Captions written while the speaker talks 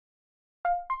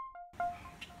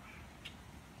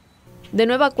De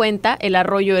nueva cuenta, el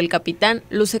Arroyo El Capitan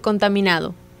luce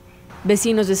contaminado.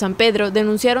 Vecinos de San Pedro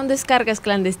denunciaron descargas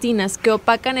clandestinas que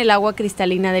opacan el agua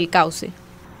cristalina del cauce.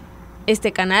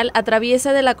 Este canal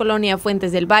atraviesa de la colonia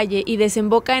Fuentes del Valle y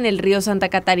desemboca en el río Santa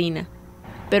Catarina.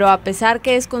 Pero a pesar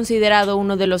que es considerado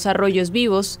uno de los arroyos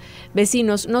vivos,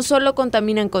 vecinos no solo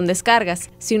contaminan con descargas,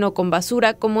 sino con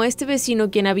basura, como este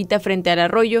vecino quien habita frente al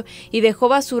arroyo y dejó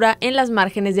basura en las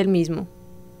márgenes del mismo.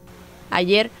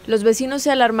 Ayer, los vecinos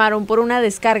se alarmaron por una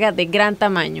descarga de gran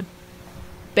tamaño.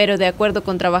 Pero de acuerdo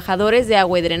con trabajadores de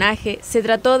agua y drenaje, se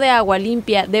trató de agua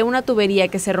limpia de una tubería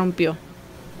que se rompió.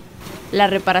 La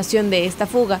reparación de esta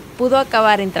fuga pudo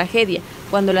acabar en tragedia,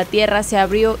 cuando la tierra se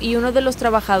abrió y uno de los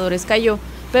trabajadores cayó,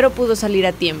 pero pudo salir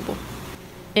a tiempo.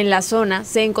 En la zona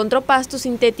se encontró pasto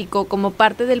sintético como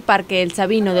parte del Parque El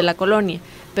Sabino de la colonia,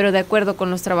 pero de acuerdo con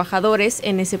los trabajadores,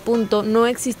 en ese punto no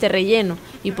existe relleno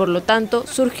y por lo tanto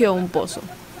surgió un pozo.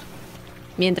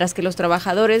 Mientras que los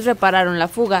trabajadores repararon la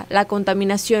fuga, la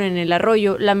contaminación en el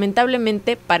arroyo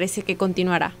lamentablemente parece que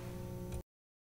continuará.